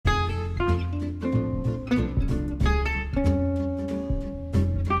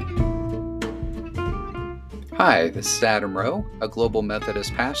Hi, this is Adam Rowe, a global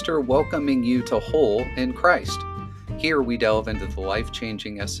Methodist pastor, welcoming you to Whole in Christ. Here we delve into the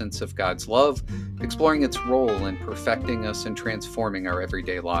life-changing essence of God's love, exploring its role in perfecting us and transforming our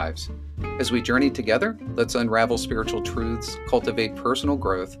everyday lives. As we journey together, let's unravel spiritual truths, cultivate personal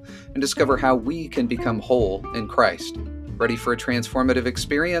growth, and discover how we can become whole in Christ. Ready for a transformative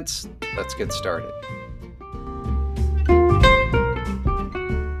experience? Let's get started.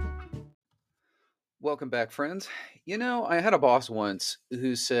 Welcome back, friends. I had a boss once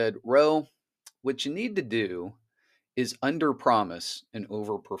who said, Ro, what you need to do is underpromise and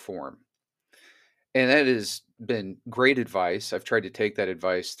overperform. And that has been great advice. I've tried to take that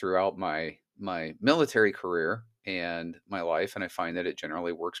advice throughout my military career and my life, and I find that it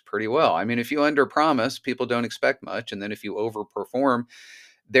generally works pretty well. I mean, if you underpromise, people don't expect much, and then if you overperform,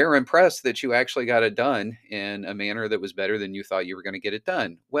 they're impressed that you actually got it done in a manner that was better than you thought you were going to get it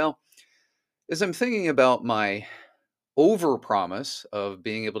done. Well, as I'm thinking about my overpromise of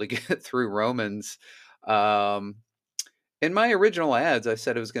being able to get through Romans, um, in my original ads, I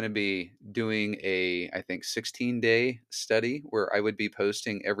said I was going to be doing I think, 16-day study where I would be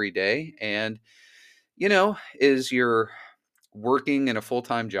posting every day. And, as you're working in a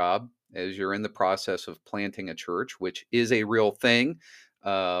full-time job, as you're in the process of planting a church, which is a real thing,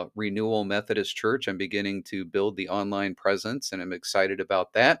 Renewal Methodist Church, I'm beginning to build the online presence, and I'm excited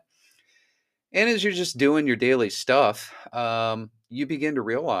about that. And as you're just doing your daily stuff, you begin to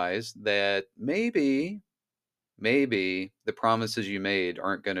realize that maybe the promises you made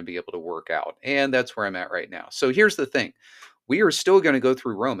aren't going to be able to work out. And that's where I'm at right now. So here's the thing. We are still going to go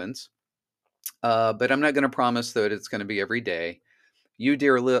through Romans, but I'm not going to promise that it's going to be every day. You,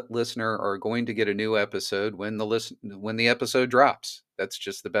 dear listener, are going to get a new episode when the episode drops. That's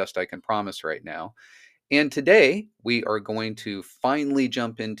just the best I can promise right now. And today we are going to finally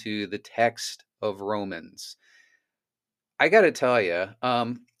jump into the text of Romans. I got to tell you,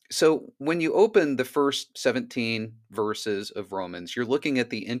 so when you open the first 17 verses of Romans, you're looking at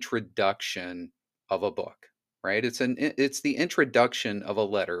the introduction of a book, right? It's the introduction of a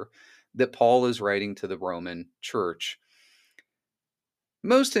letter that Paul is writing to the Roman church.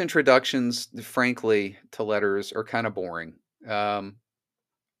 Most introductions, frankly, to letters are kind of boring.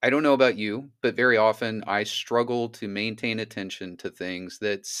 I don't know about you, but very often I struggle to maintain attention to things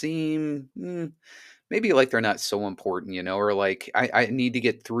that seem maybe like they're not so important, or like I need to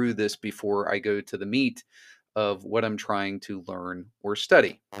get through this before I go to the meat of what I'm trying to learn or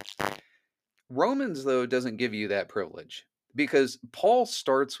study. Romans, though, doesn't give you that privilege because Paul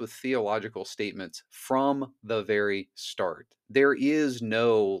starts with theological statements from the very start. There is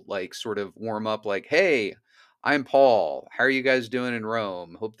no like sort of warm up like, hey, I'm Paul. How are you guys doing in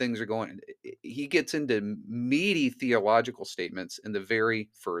Rome? Hope things are going. He gets into meaty theological statements in the very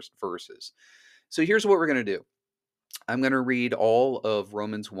first verses. So here's what we're going to do. I'm going to read all of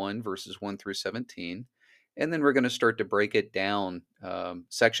Romans 1, verses 1 through 17, and then we're going to start to break it down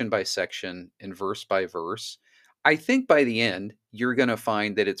section by section and verse by verse. I think by the end, you're going to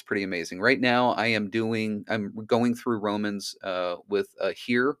find that it's pretty amazing. Right now, I'm going through Romans with a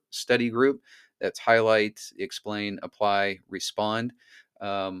Here study group. That's highlight, explain, apply, respond,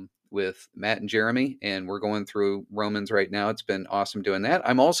 with Matt and Jeremy. And we're going through Romans right now. It's been awesome doing that.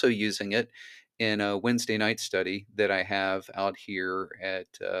 I'm also using it in a Wednesday night study that I have out here at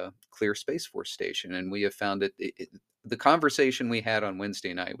Clear Space Force Station. And we have found that the conversation we had on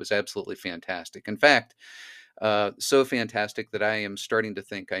Wednesday night was absolutely fantastic. In fact, so fantastic that I am starting to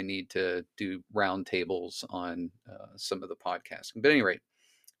think I need to do roundtables on some of the podcasting. But at any rate,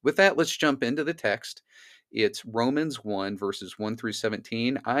 with that, let's jump into the text. It's Romans 1, verses 1 through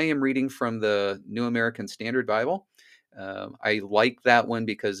 17. I am reading from the New American Standard Bible. I like that one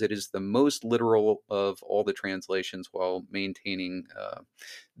because it is the most literal of all the translations while maintaining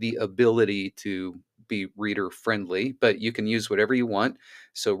the ability to be reader friendly, but you can use whatever you want.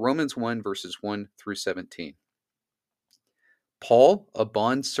 So Romans 1, verses 1 through 17. Paul, a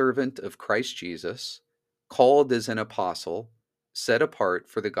bondservant of Christ Jesus, called as an apostle, set apart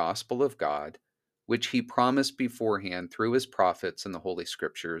for the gospel of God, which he promised beforehand through his prophets in the Holy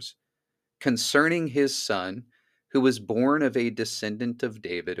Scriptures, concerning his Son, who was born of a descendant of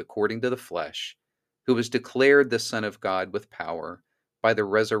David according to the flesh, who was declared the Son of God with power by the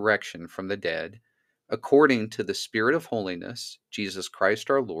resurrection from the dead, according to the Spirit of holiness, Jesus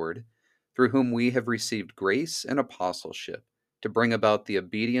Christ our Lord, through whom we have received grace and apostleship to bring about the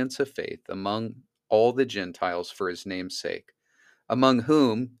obedience of faith among all the Gentiles for his name's sake, among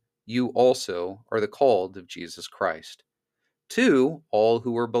whom you also are the called of Jesus Christ. To all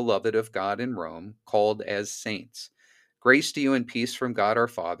who are beloved of God in Rome, called as saints, grace to you and peace from God our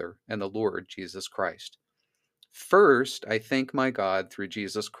Father and the Lord Jesus Christ. First, I thank my God through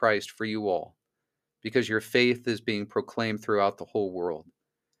Jesus Christ for you all, because your faith is being proclaimed throughout the whole world.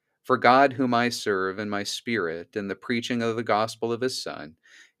 For God, whom I serve in my spirit and the preaching of the gospel of his Son,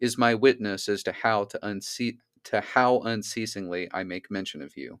 is my witness as to how unceasingly I make mention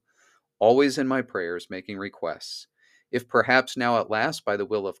of you, always in my prayers making requests, if perhaps now at last by the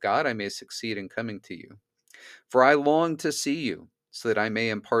will of God I may succeed in coming to you. For I long to see you, so that I may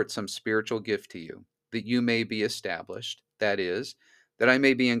impart some spiritual gift to you, that you may be established, that is, that I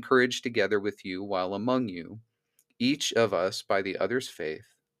may be encouraged together with you while among you, each of us by the other's faith,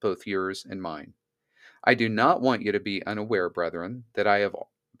 both yours and mine. I do not want you to be unaware, brethren, that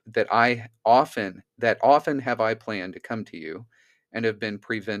often have I planned to come to you, and have been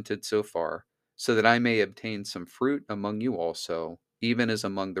prevented so far, so that I may obtain some fruit among you also, even as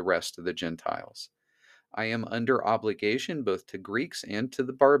among the rest of the Gentiles. I am under obligation both to Greeks and to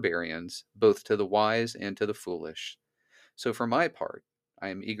the barbarians, both to the wise and to the foolish. So for my part, I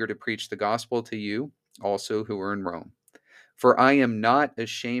am eager to preach the gospel to you also who are in Rome. For I am not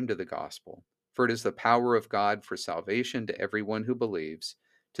ashamed of the gospel, for it is the power of God for salvation to everyone who believes,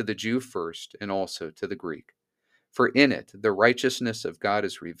 to the Jew first, and also to the Greek. For in it the righteousness of God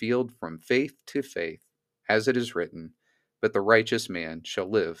is revealed from faith to faith, as it is written, but the righteous man shall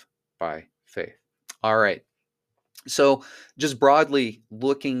live by faith. All right. So, just broadly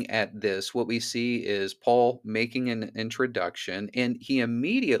looking at this, what we see is Paul making an introduction, and he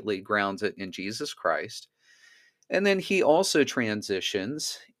immediately grounds it in Jesus Christ. And then he also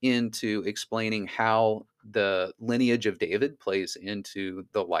transitions into explaining how the lineage of David plays into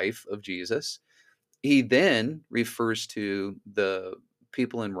the life of Jesus. He then refers to the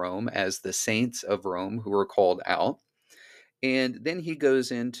people in Rome as the saints of Rome who are called out. And then he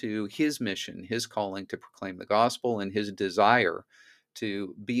goes into his mission, his calling to proclaim the gospel, and his desire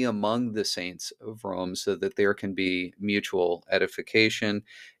to be among the saints of Rome so that there can be mutual edification.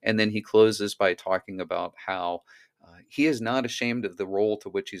 And then he closes by talking about how he is not ashamed of the role to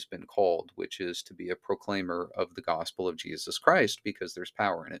which he's been called, which is to be a proclaimer of the gospel of Jesus Christ, because there's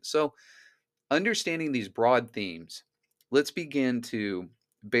power in it. So, understanding these broad themes, let's begin to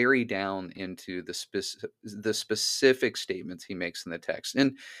bury down into the specific statements he makes in the text.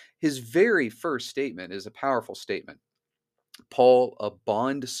 And his very first statement is a powerful statement. Paul, a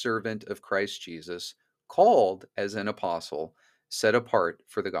bond servant of Christ Jesus, called as an apostle, set apart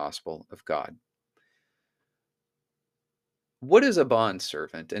for the gospel of God. What is a bond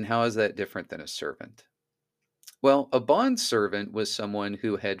servant, and how is that different than a servant? Well, a bond servant was someone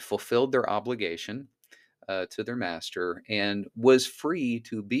who had fulfilled their obligation to their master and was free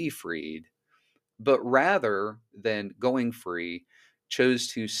to be freed, but rather than going free, chose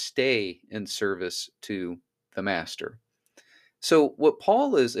to stay in service to the master. So, what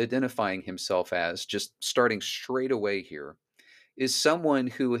Paul is identifying himself as, just starting straight away here, is someone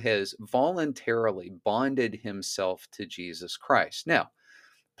who has voluntarily bonded himself to Jesus Christ. Now,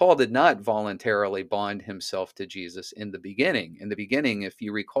 Paul did not voluntarily bond himself to Jesus in the beginning. In the beginning, if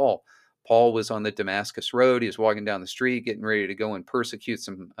you recall, Paul was on the Damascus Road. He was walking down the street, getting ready to go and persecute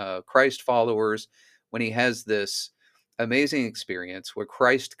some Christ followers, when he has this amazing experience where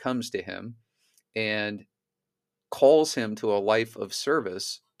Christ comes to him and calls him to a life of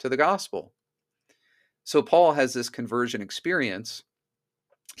service to the gospel. So Paul has this conversion experience.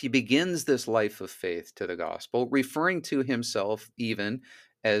 He begins this life of faith to the gospel, referring to himself even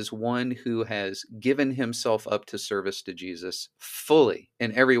as one who has given himself up to service to Jesus fully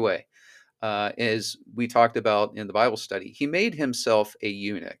in every way. As we talked about in the Bible study, he made himself a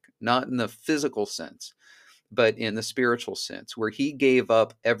eunuch, not in the physical sense, but in the spiritual sense, where he gave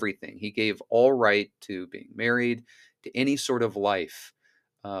up everything. He gave all right to being married, to any sort of life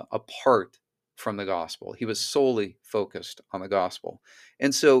apart from the gospel. He was solely focused on the gospel.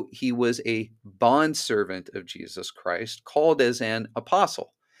 And so he was a bondservant of Jesus Christ, called as an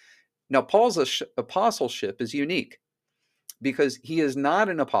apostle. Now, Paul's apostleship is unique because he is not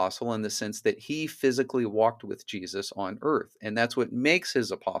an apostle in the sense that he physically walked with Jesus on earth. And that's what makes his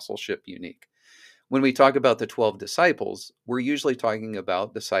apostleship unique. When we talk about the 12 disciples, we're usually talking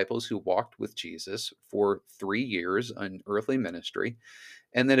about disciples who walked with Jesus for 3 years in earthly ministry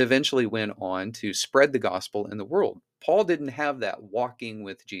and then eventually went on to spread the gospel in the world. Paul didn't have that walking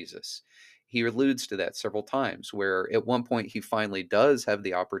with Jesus. He alludes to that several times, where at one point he finally does have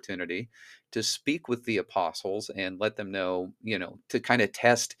the opportunity to speak with the apostles and let them know, to kind of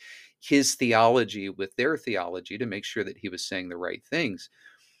test his theology with their theology to make sure that he was saying the right things.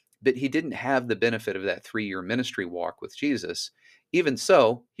 But he didn't have the benefit of that 3 year ministry walk with Jesus. Even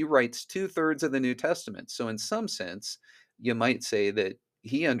so, he writes 2/3 of the New Testament. So, in some sense, you might say that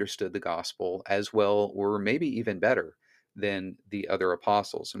he understood the gospel as well, or maybe even better than the other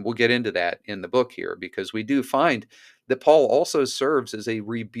apostles. And we'll get into that in the book here, because we do find that Paul also serves as a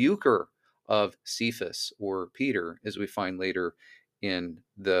rebuker of Cephas, or Peter, as we find later in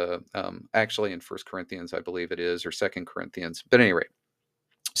the actually in First Corinthians, I believe it is, or Second Corinthians. But anyway,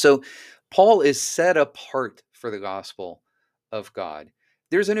 so Paul is set apart for the gospel of God.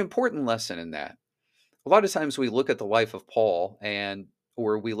 There's an important lesson in that. A lot of times we look at the life of Paul, and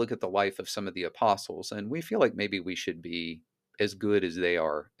or we look at the life of some of the apostles, and we feel like maybe we should be as good as they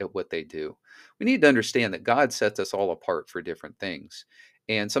are at what they do. We need to understand that God sets us all apart for different things.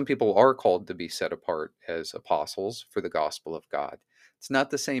 And some people are called to be set apart as apostles for the gospel of God. It's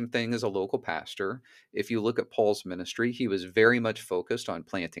not the same thing as a local pastor. If you look at Paul's ministry, he was very much focused on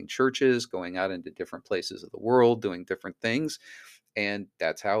planting churches, going out into different places of the world, doing different things. And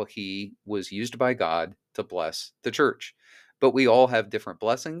that's how he was used by God to bless the church. But we all have different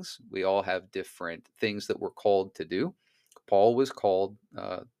blessings. We all have different things that we're called to do. Paul was called,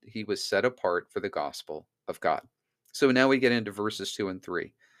 he was set apart for the gospel of God. So now we get into verses 2 and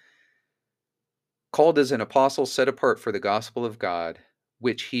 3. Called as an apostle, set apart for the gospel of God,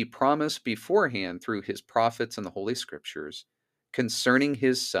 which he promised beforehand through his prophets and the Holy Scriptures, concerning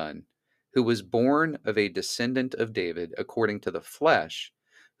his Son, who was born of a descendant of David according to the flesh,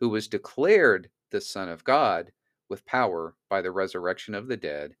 who was declared the Son of God with power by the resurrection of the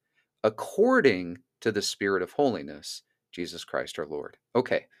dead, according to the Spirit of holiness, Jesus Christ our Lord.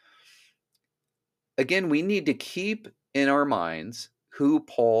 Okay. Again, we need to keep in our minds who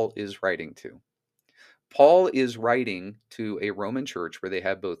Paul is writing to. Paul is writing to a Roman church where they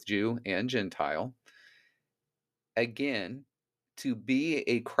have both Jew and Gentile. Again, to be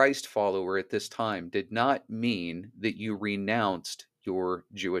a Christ follower at this time did not mean that you renounced your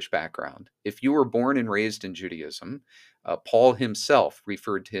Jewish background. If you were born and raised in Judaism, Paul himself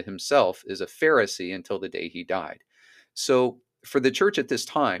referred to himself as a Pharisee until the day he died. So for the church at this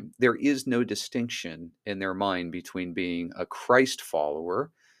time, there is no distinction in their mind between being a Christ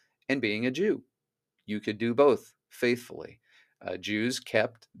follower and being a Jew. You could do both faithfully. Jews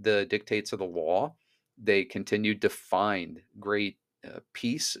kept the dictates of the law. They continued to find great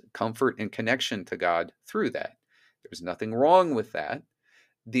peace, comfort, and connection to God through that. There's nothing wrong with that.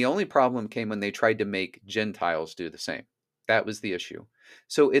 The only problem came when they tried to make Gentiles do the same. That was the issue.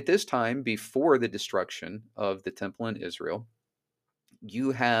 So at this time, before the destruction of the temple in Israel,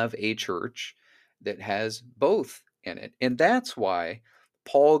 you have a church that has both in it. And that's why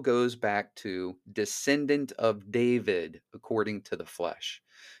Paul goes back to descendant of David according to the flesh.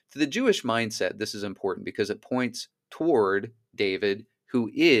 To the Jewish mindset, this is important because it points toward David, who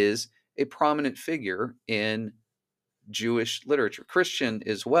is a prominent figure in Jewish literature, Christian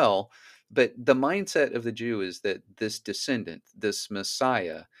as well. But the mindset of the Jew is that this descendant, this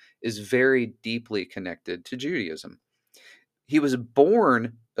Messiah, is very deeply connected to Judaism. He was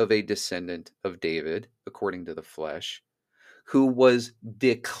born of a descendant of David, according to the flesh, who was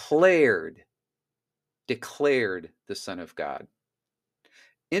declared the Son of God.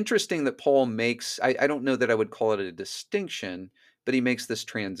 Interesting that Paul makes, I don't know that I would call it a distinction, but he makes this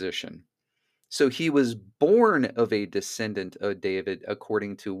transition. So he was born of a descendant of David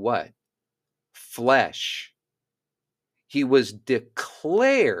according to what? Flesh. He was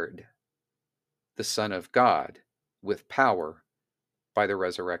declared the Son of God with power by the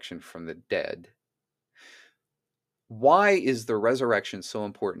resurrection from the dead. Why is the resurrection so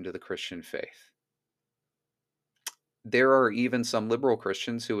important to the Christian faith? There are even some liberal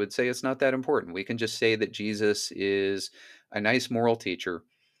Christians who would say it's not that important. We can just say that Jesus is a nice moral teacher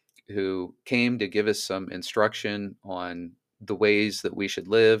who came to give us some instruction on the ways that we should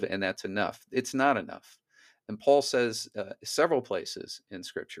live, and that's enough. It's not enough. And Paul says several places in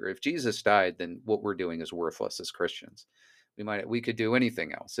Scripture, if Jesus died, then what we're doing is worthless as Christians. We could do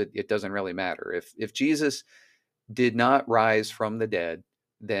anything else. It doesn't really matter. If Jesus did not rise from the dead,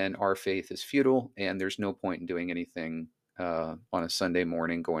 then our faith is futile, and there's no point in doing anything on a Sunday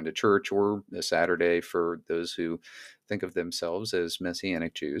morning, going to church, or a Saturday for those who think of themselves as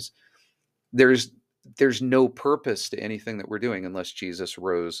Messianic Jews. There's no purpose to anything that we're doing unless Jesus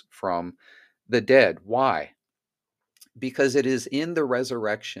rose from the dead. Why? Because it is in the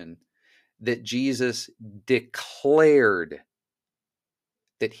resurrection that Jesus declared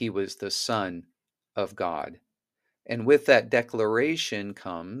that he was the Son of God. And with that declaration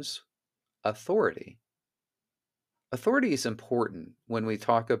comes authority. Authority is important when we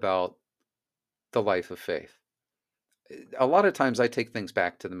talk about the life of faith. A lot of times I take things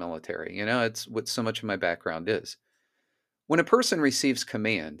back to the military. It's what so much of my background is. When a person receives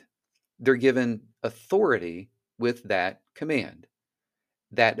command, they're given authority with that command.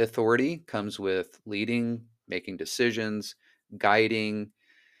 That authority comes with leading, making decisions, guiding.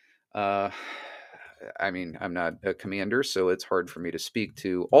 Uh, I mean, I'm not a commander, so it's hard for me to speak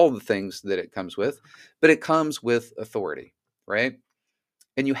to all the things that it comes with, but it comes with authority, right?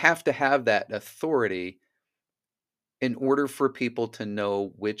 And you have to have that authority in order for people to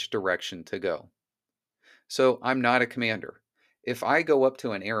know which direction to go. So I'm not a commander. If I go up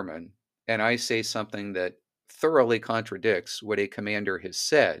to an airman and I say something that thoroughly contradicts what a commander has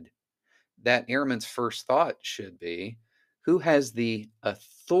said, that airman's first thought should be, who has the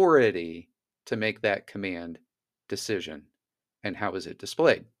authority to make that command decision, and how is it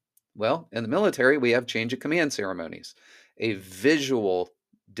displayed? Well, in the military, we have change of command ceremonies, a visual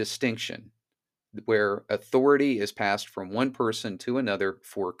distinction where authority is passed from one person to another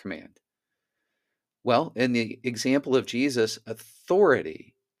for command. Well, in the example of Jesus,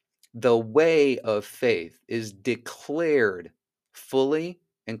 authority, the way of faith, is declared fully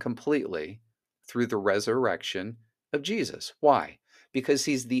and completely through the resurrection of Jesus. Why? Because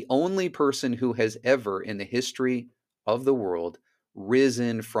he's the only person who has ever, in the history of the world,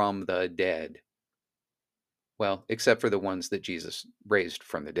 risen from the dead. Well, except for the ones that Jesus raised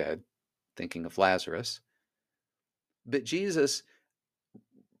from the dead, thinking of Lazarus. But Jesus,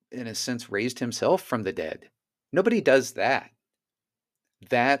 in a sense, raised himself from the dead. Nobody does that.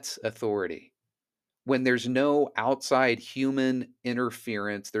 That's authority. When there's no outside human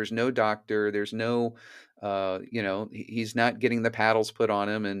interference, there's no doctor, there's no, he's not getting the paddles put on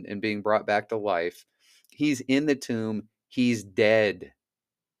him and being brought back to life. He's in the tomb, he's dead,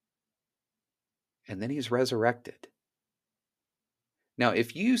 and then he's resurrected. Now,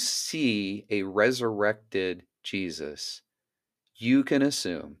 if you see a resurrected Jesus, you can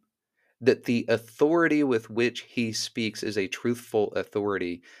assume that the authority with which he speaks is a truthful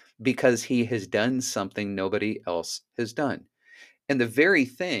authority because he has done something nobody else has done. And the very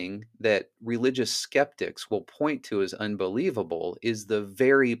thing that religious skeptics will point to as unbelievable is the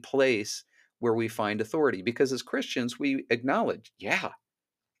very place where we find authority. Because as Christians, we acknowledge, yeah,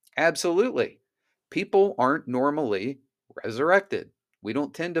 absolutely. People aren't normally resurrected. We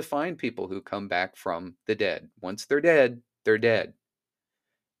don't tend to find people who come back from the dead. Once they're dead,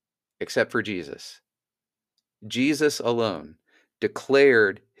 except for Jesus. Jesus alone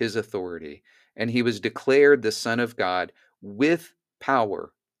declared his authority, and he was declared the Son of God with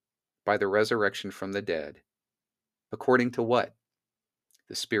power by the resurrection from the dead. According to what?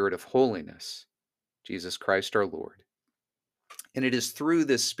 The Spirit of holiness, Jesus Christ our Lord. And it is through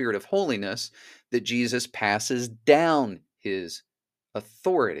this Spirit of holiness that Jesus passes down his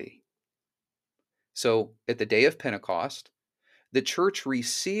authority. So at the day of Pentecost, the church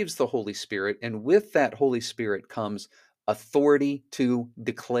receives the Holy Spirit, and with that Holy Spirit comes authority to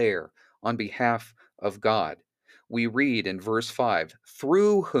declare on behalf of God. We read in verse 5,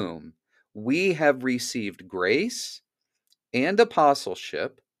 through whom we have received grace and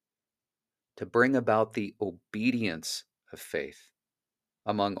apostleship to bring about the obedience of faith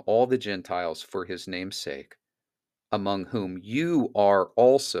among all the Gentiles for his name's sake, among whom you are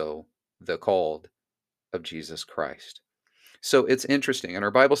also the called of Jesus Christ. So it's interesting. In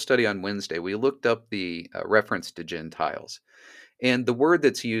our Bible study on Wednesday, we looked up the reference to Gentiles. And the word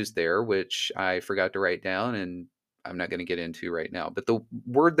that's used there, which I forgot to write down and I'm not going to get into right now, but the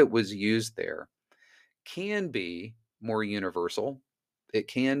word that was used there can be more universal. It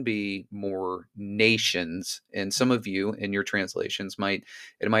can be more nations. And some of you in your translations might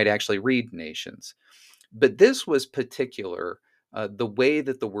actually read nations. But this was particular. The way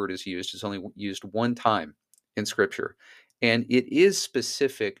that the word is used is only used one time in Scripture, and it is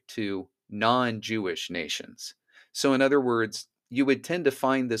specific to non-Jewish nations. So, in other words, you would tend to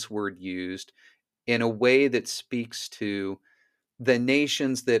find this word used in a way that speaks to the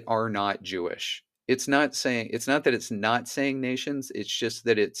nations that are not Jewish. It's not that it's not saying nations, it's just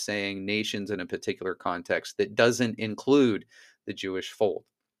that it's saying nations in a particular context that doesn't include the Jewish fold.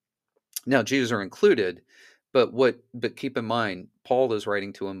 Now, Jews are included, but keep in mind, Paul is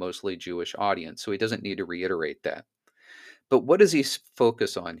writing to a mostly Jewish audience, so he doesn't need to reiterate that. But what does he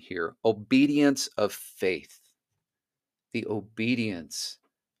focus on here? Obedience of faith. The obedience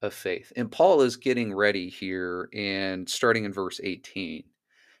of faith. And Paul is getting ready here and starting in verse 18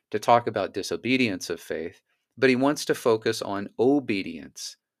 to talk about disobedience of faith, but he wants to focus on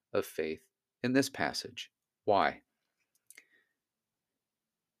obedience of faith in this passage. Why?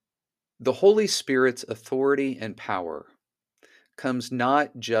 The Holy Spirit's authority and power comes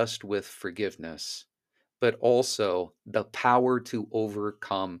not just with forgiveness, but also the power to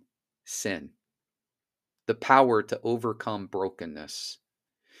overcome sin, the power to overcome brokenness.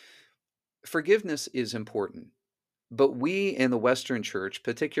 Forgiveness is important. But we in the Western church,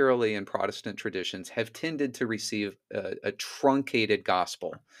 particularly in Protestant traditions, have tended to receive a truncated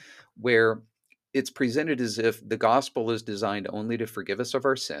gospel where it's presented as if the gospel is designed only to forgive us of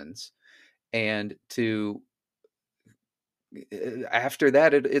our sins and to after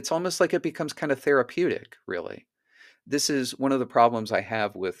that it's almost like it becomes kind of therapeutic, really. This is one of the problems I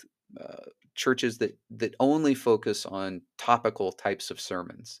have with churches that only focus on topical types of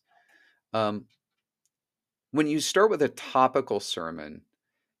sermons. um, when you start with a topical sermon,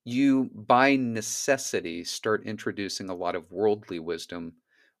 you by necessity start introducing a lot of worldly wisdom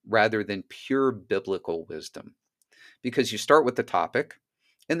rather than pure biblical wisdom, because you start with the topic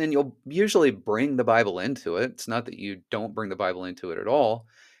and then you'll usually bring the Bible into it. It's not that you don't bring the Bible into it at all.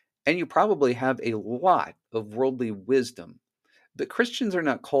 And you probably have a lot of worldly wisdom. But Christians are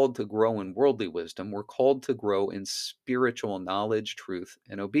not called to grow in worldly wisdom. We're called to grow in spiritual knowledge, truth,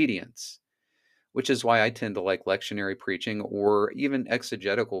 and obedience, which is why I tend to like lectionary preaching or even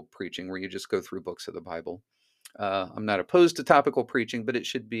exegetical preaching, where you just go through books of the Bible. I'm not opposed to topical preaching, but it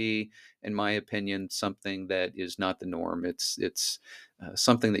should be, in my opinion, something that is not the norm. It's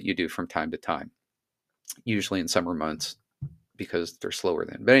something that you do from time to time, usually in summer months because they're slower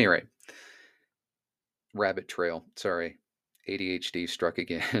then. But anyway, rabbit trail. Sorry, ADHD struck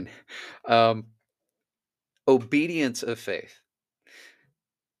again. um, Obedience of faith.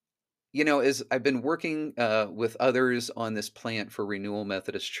 As I've been working with others on this plant for Renewal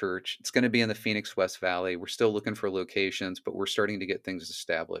Methodist Church, it's going to be in the Phoenix West Valley. We're still looking for locations, but we're starting to get things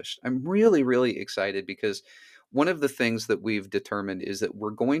established. I'm really, really excited because one of the things that we've determined is that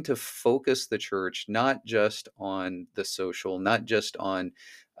we're going to focus the church not just on the social, not just on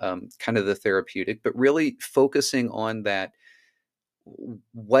kind of the therapeutic, but really focusing on that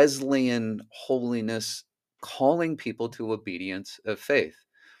Wesleyan holiness, calling people to obedience of faith.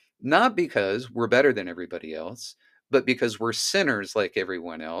 Not because we're better than everybody else, but because we're sinners like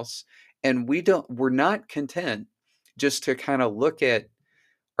everyone else. And we're not content just to kind of look at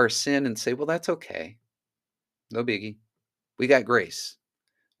our sin and say, well, that's okay. No biggie. We got grace.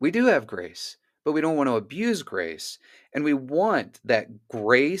 We do have grace, but we don't want to abuse grace. And we want that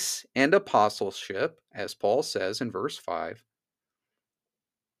grace and apostleship, as Paul says in verse 5.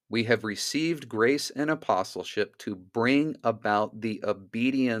 We have received grace and apostleship to bring about the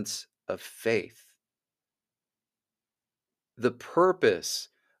obedience of faith. The purpose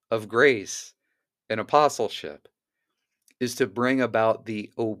of grace and apostleship is to bring about the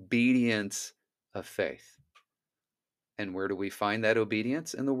obedience of faith. And where do we find that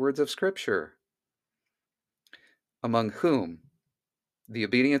obedience? In the words of Scripture. Among whom? The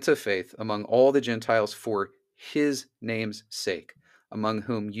obedience of faith among all the Gentiles for his name's sake, among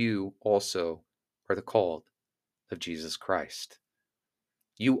whom you also are the called of Jesus Christ.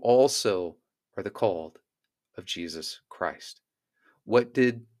 You also are the called of Jesus Christ. What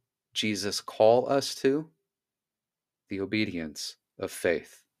did Jesus call us to? The obedience of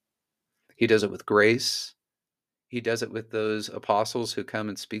faith. He does it with grace. He does it with those apostles who come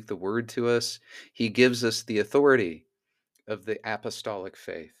and speak the word to us. He gives us the authority of the apostolic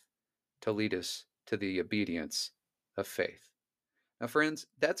faith to lead us to the obedience of faith. Now, friends,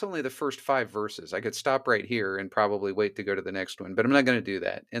 that's only the first 5 verses. I could stop right here and probably wait to go to the next one, but I'm not going to do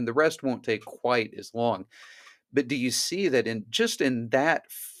that. And the rest won't take quite as long. But do you see that in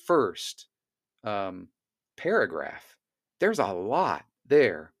that first um, paragraph, there's a lot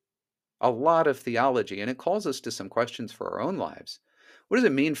there, a lot of theology, and it calls us to some questions for our own lives. What does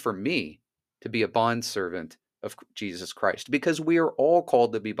it mean for me to be a bondservant of Jesus Christ? Because we are all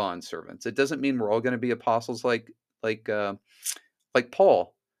called to be bondservants. It doesn't mean we're all going to be apostles like uh, like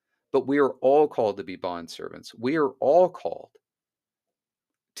Paul, but we are all called to be bondservants. We are all called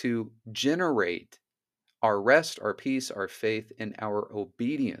to generate our rest, our peace, our faith, and our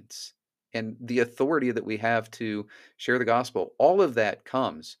obedience, and the authority that we have to share the gospel. All of that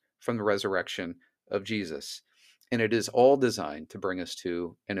comes from the resurrection of Jesus. And it is all designed to bring us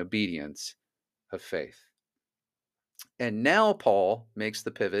to an obedience of faith. And now Paul makes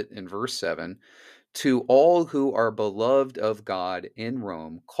the pivot in verse 7 to all who are beloved of God in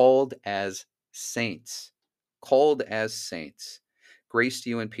Rome, called as saints. Called as saints. Grace to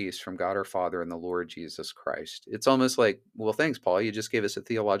you and peace from God our Father and the Lord Jesus Christ. It's almost like, well, thanks, Paul. You just gave us a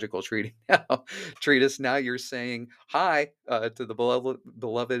theological treatise now. Treatise. Now you're saying hi to the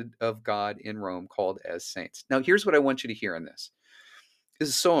beloved of God in Rome, called as saints. Now, here's what I want you to hear in this. This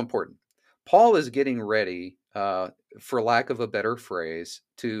is so important. Paul is getting ready, for lack of a better phrase,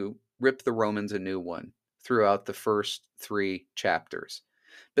 to rip the Romans a new one throughout the first 3 chapters.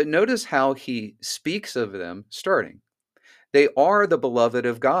 But notice how he speaks of them starting. They are the beloved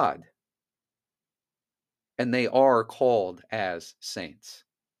of God. and they are called as saints.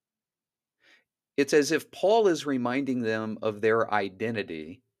 It's as if Paul is reminding them of their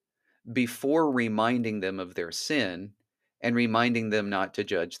identity before reminding them of their sin and reminding them not to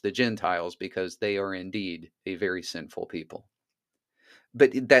judge the Gentiles because they are indeed a very sinful people.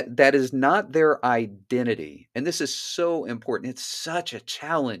 But that is not their identity. And this is so important. It's such a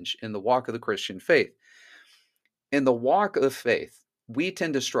challenge in the walk of the Christian faith. In the walk of faith, we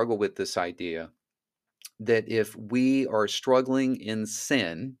tend to struggle with this idea that if we are struggling in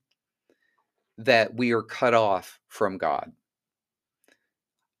sin, that we are cut off from God.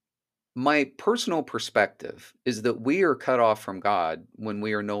 My personal perspective is that we are cut off from God when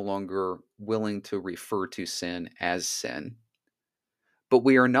we are no longer willing to refer to sin as sin. But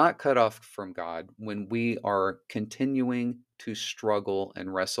we are not cut off from God when we are continuing to struggle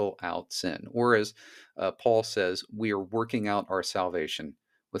and wrestle out sin. Or as Paul says, we are working out our salvation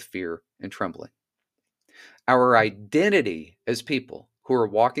with fear and trembling. Our identity as people who are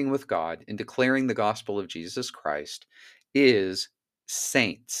walking with God and declaring the gospel of Jesus Christ is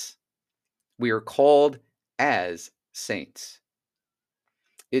saints. We are called as saints.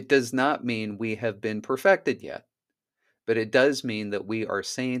 It does not mean we have been perfected yet, but it does mean that we are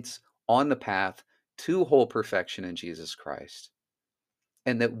saints on the path to whole perfection in Jesus Christ,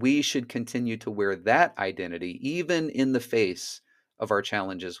 and that we should continue to wear that identity even in the face of our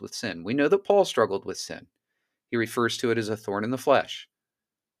challenges with sin. We know that Paul struggled with sin. He refers to it as a thorn in the flesh.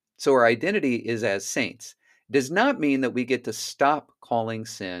 So our identity is as saints. It does not mean that we get to stop calling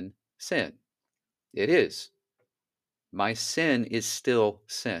sin sin. It is. My sin is still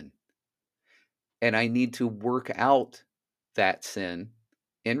sin. And I need to work out that sin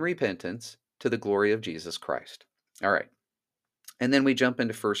in repentance to the glory of Jesus Christ. All right. And then we jump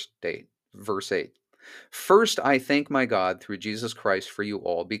into verse 8. First, I thank my God through Jesus Christ for you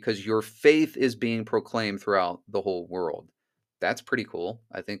all because your faith is being proclaimed throughout the whole world. That's pretty cool.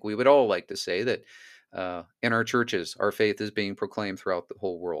 I think we would all like to say that in our churches, our faith is being proclaimed throughout the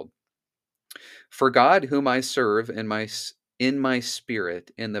whole world. For God, whom I serve in my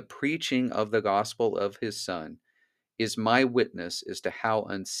spirit in the preaching of the gospel of his Son, is my witness as to how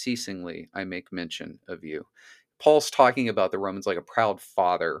unceasingly I make mention of you. Paul's talking about the Romans like a proud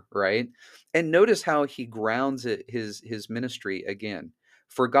father, right? And notice how he grounds his ministry again.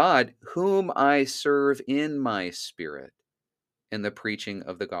 For God, whom I serve in my spirit in the preaching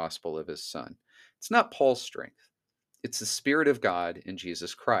of the gospel of his Son. It's not Paul's strength. It's the Spirit of God in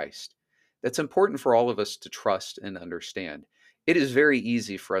Jesus Christ. That's important for all of us to trust and understand. It is very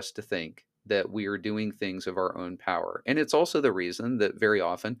easy for us to think that we are doing things of our own power. And it's also the reason that very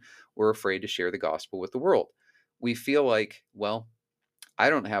often we're afraid to share the gospel with the world. We feel like, well, I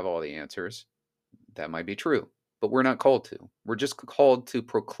don't have all the answers. That might be true, but we're not called to. We're just called to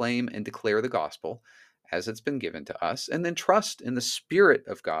proclaim and declare the gospel as it's been given to us, and then trust in the Spirit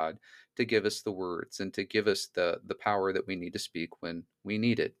of God to give us the words and to give us the power that we need to speak when we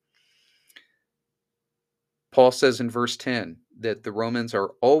need it. Paul says in verse 10 that the Romans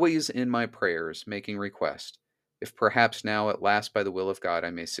are always in my prayers making request, if perhaps now at last by the will of God I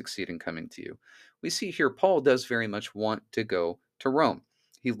may succeed in coming to you. We see here Paul does very much want to go to Rome.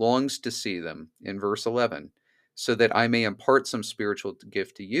 He longs to see them in verse 11, so that I may impart some spiritual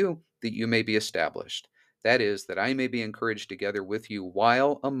gift to you, that you may be established. That is, that I may be encouraged together with you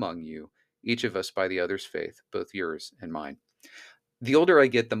while among you, each of us by the other's faith, both yours and mine. The older I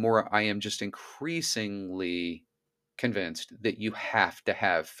get, the more I am just increasingly convinced that you have to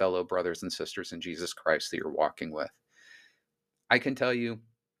have fellow brothers and sisters in Jesus Christ that you're walking with. I can tell you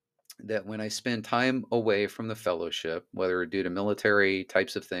that when I spend time away from the fellowship, whether due to military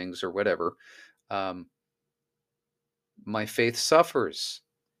types of things or whatever, um, my faith suffers.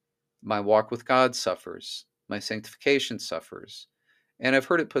 My walk with God suffers. My sanctification suffers. And I've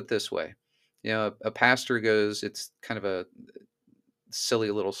heard it put this way. You know, a pastor goes, it's kind of a silly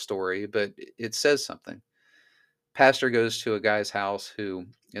little story, but it says something. Pastor goes to a guy's house who,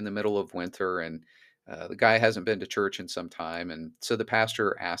 in the middle of winter, and the guy hasn't been to church in some time. And so the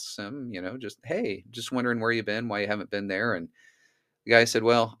pastor asks him, you know, just, hey, just wondering where you've been, why you haven't been there. And the guy said,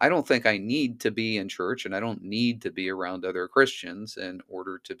 well, I don't think I need to be in church and I don't need to be around other Christians in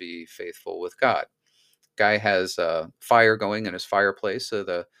order to be faithful with God. Guy has a fire going in his fireplace. So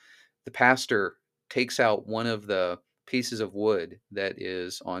the pastor takes out one of the pieces of wood that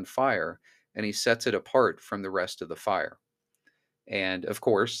is on fire and he sets it apart from the rest of the fire. And of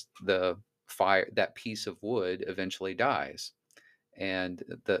course, the fire, that piece of wood eventually dies and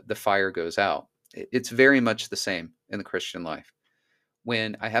the fire goes out. It's very much the same in the Christian life.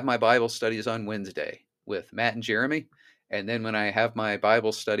 When I have my Bible studies on Wednesday with Matt and Jeremy, And then when I have my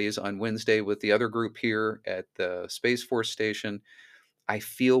Bible studies on Wednesday with the other group here at the Space Force Station, I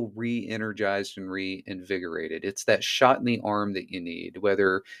feel re-energized and reinvigorated. It's that shot in the arm that you need,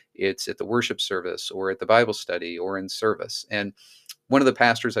 whether it's at the worship service or at the Bible study or in service. And one of the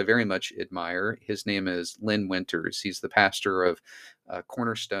pastors I very much admire, his name is Lynn Winters. He's the pastor of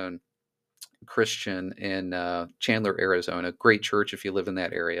Cornerstone Christian in Chandler, Arizona. Great church if you live in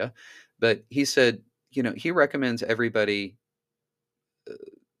that area. But he said, he recommends everybody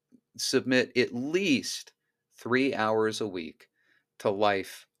submit at least 3 hours a week to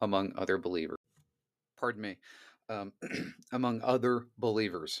life among other believers. Pardon me, um, among other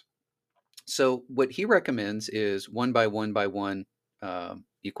believers. So what he recommends is one by one by one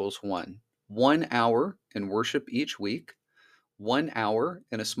equals one. 1 hour in worship each week, 1 hour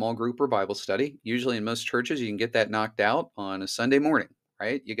in a small group or Bible study. Usually in most churches, you can get that knocked out on a Sunday morning,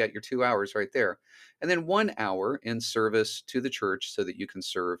 right? You got your 2 hours right there. And then 1 hour in service to the church so that you can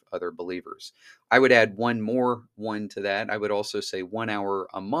serve other believers. I would add one more one to that. I would also say 1 hour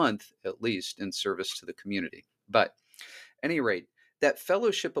a month, at least, in service to the community. But any rate, that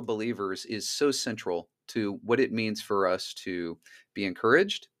fellowship of believers is so central to what it means for us to be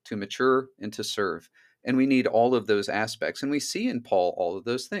encouraged, to mature, and to serve. And we need all of those aspects. And we see in Paul all of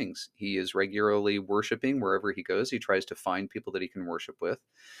those things. He is regularly worshiping wherever he goes. He tries to find people that he can worship with.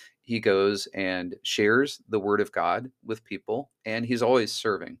 He goes and shares the word of God with people, and he's always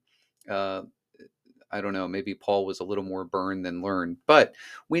serving. Uh, I don't know, maybe Paul was a little more burned than learned, but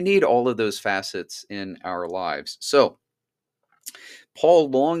we need all of those facets in our lives. So, Paul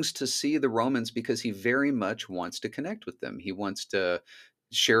longs to see the Romans because he very much wants to connect with them. He wants to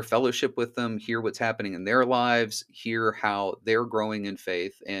share fellowship with them, hear what's happening in their lives, hear how they're growing in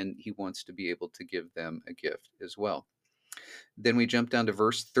faith, and he wants to be able to give them a gift as well. Then we jump down to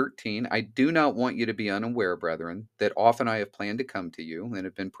verse 13. I do not want you to be unaware, brethren, that often I have planned to come to you and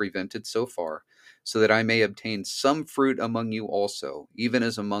have been prevented so far, so that I may obtain some fruit among you also, even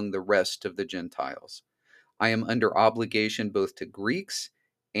as among the rest of the Gentiles. I am under obligation both to Greeks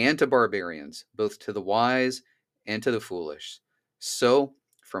and to barbarians, both to the wise and to the foolish. So,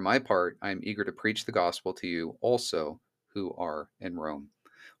 for my part, I am eager to preach the gospel to you also who are in Rome.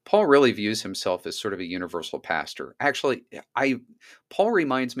 Paul really views himself as sort of a universal pastor. Actually, I Paul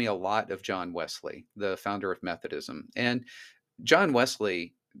reminds me a lot of John Wesley, the founder of Methodism. And John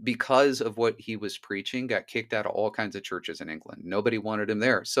Wesley, because of what he was preaching, got kicked out of all kinds of churches in England. Nobody wanted him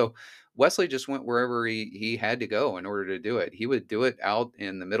there. So Wesley just went wherever he had to go in order to do it. He would do it out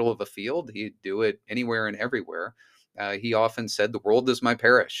in the middle of a field. He'd do it anywhere and everywhere. He often said, "The world is my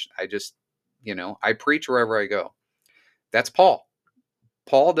parish. I preach wherever I go." That's Paul.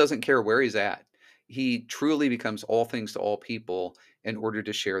 Paul doesn't care where he's at. He truly becomes all things to all people in order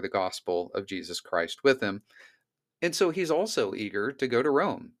to share the gospel of Jesus Christ with them. And so he's also eager to go to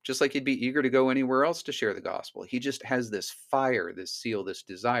Rome, just like he'd be eager to go anywhere else to share the gospel. He just has this fire, this zeal, this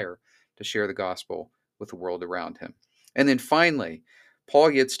desire to share the gospel with the world around him. And then finally,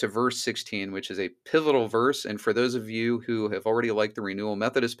 Paul gets to verse 16, which is a pivotal verse. And for those of you who have already liked the Renewal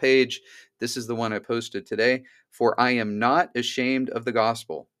Methodist page, this is the one I posted today. For I am not ashamed of the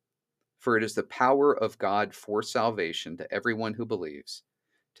gospel, for it is the power of God for salvation to everyone who believes,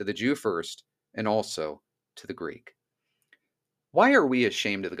 to the Jew first, and also to the Greek. Why are we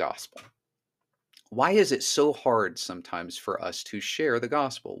ashamed of the gospel? Why is it so hard sometimes for us to share the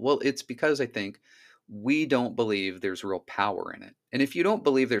gospel? Well, it's because I think we don't believe there's real power in it. And if you don't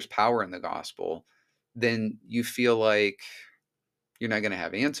believe there's power in the gospel, then you feel like you're not going to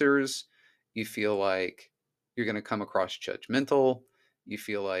have answers. You feel like you're going to come across judgmental. You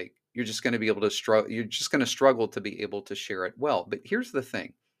feel like you're just going to be able to struggle. You're just going to struggle to be able to share it well. But here's the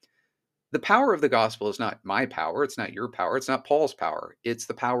thing. The power of the gospel is not my power. It's not your power. It's not Paul's power. It's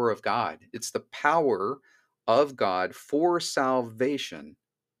the power of God. It's the power of God for salvation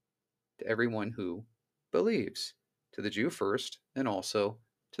to everyone who believes, to the Jew first and also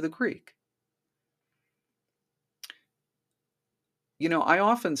to the Greek. I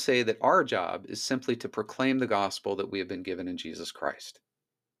often say that our job is simply to proclaim the gospel that we have been given in Jesus Christ.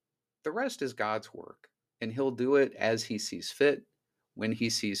 The rest is God's work, and He'll do it as He sees fit, when He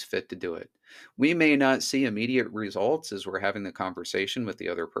sees fit to do it. We may not see immediate results as we're having the conversation with the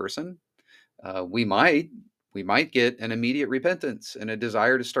other person. We might get an immediate repentance and a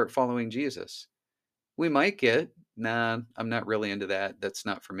desire to start following Jesus. We might get, nah, I'm not really into that. That's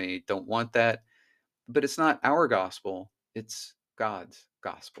not for me. Don't want that. But it's not our gospel. It's God's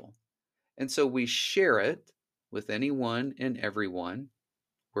gospel. And so we share it with anyone and everyone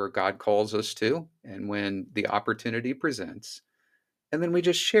where God calls us to and when the opportunity presents. And then we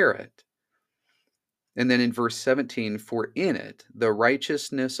just share it. And then in verse 17, for in it the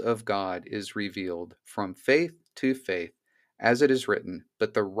righteousness of God is revealed from faith to faith, as it is written,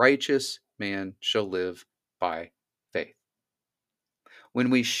 but the righteous man shall live by faith. When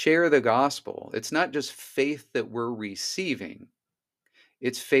we share the gospel, it's not just faith that we're receiving,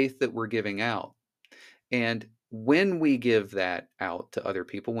 it's faith that we're giving out. And when we give that out to other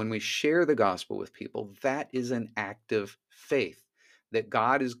people, when we share the gospel with people, that is an act of faith that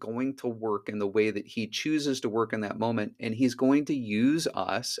God is going to work in the way that He chooses to work in that moment, and He's going to use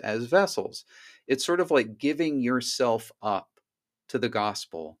us as vessels. It's sort of like giving yourself up to the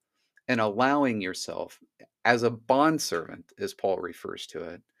gospel and allowing yourself as a bondservant, as Paul refers to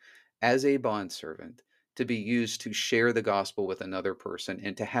it, as a bondservant to be used to share the gospel with another person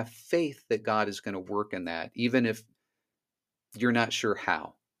and to have faith that God is going to work in that, even if you're not sure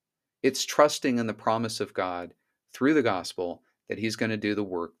how. It's trusting in the promise of God through the gospel that He's going to do the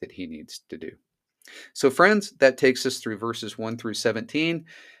work that He needs to do. So, friends, that takes us through verses 1 through 17.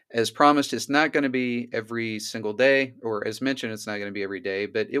 As promised, it's not going to be every single day, or as mentioned, it's not going to be every day,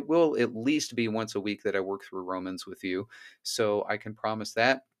 but it will at least be once a week that I work through Romans with you. So I can promise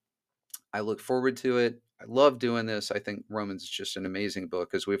that. I look forward to it. I love doing this. I think Romans is just an amazing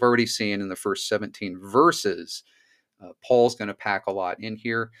book, as we've already seen in the first 17 verses. Paul's going to pack a lot in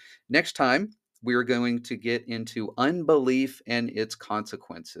here. Next time, we're going to get into unbelief and its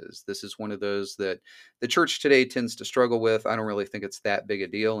consequences. This is one of those that the church today tends to struggle with. I don't really think it's that big a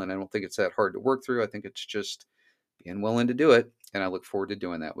deal, and I don't think it's that hard to work through. I think it's just being willing to do it, and I look forward to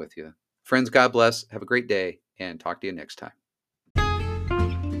doing that with you. Friends, God bless. Have a great day, and talk to you next time.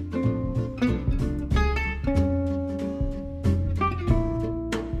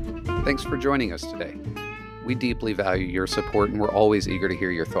 Thanks for joining us today. We deeply value your support, and we're always eager to hear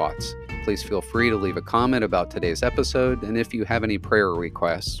your thoughts. Please feel free to leave a comment about today's episode, and if you have any prayer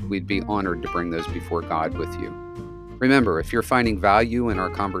requests, we'd be honored to bring those before God with you. Remember, if you're finding value in our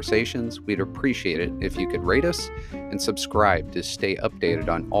conversations, we'd appreciate it if you could rate us and subscribe to stay updated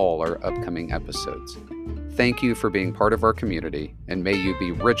on all our upcoming episodes. Thank you for being part of our community, and may you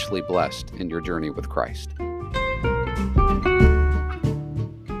be richly blessed in your journey with Christ.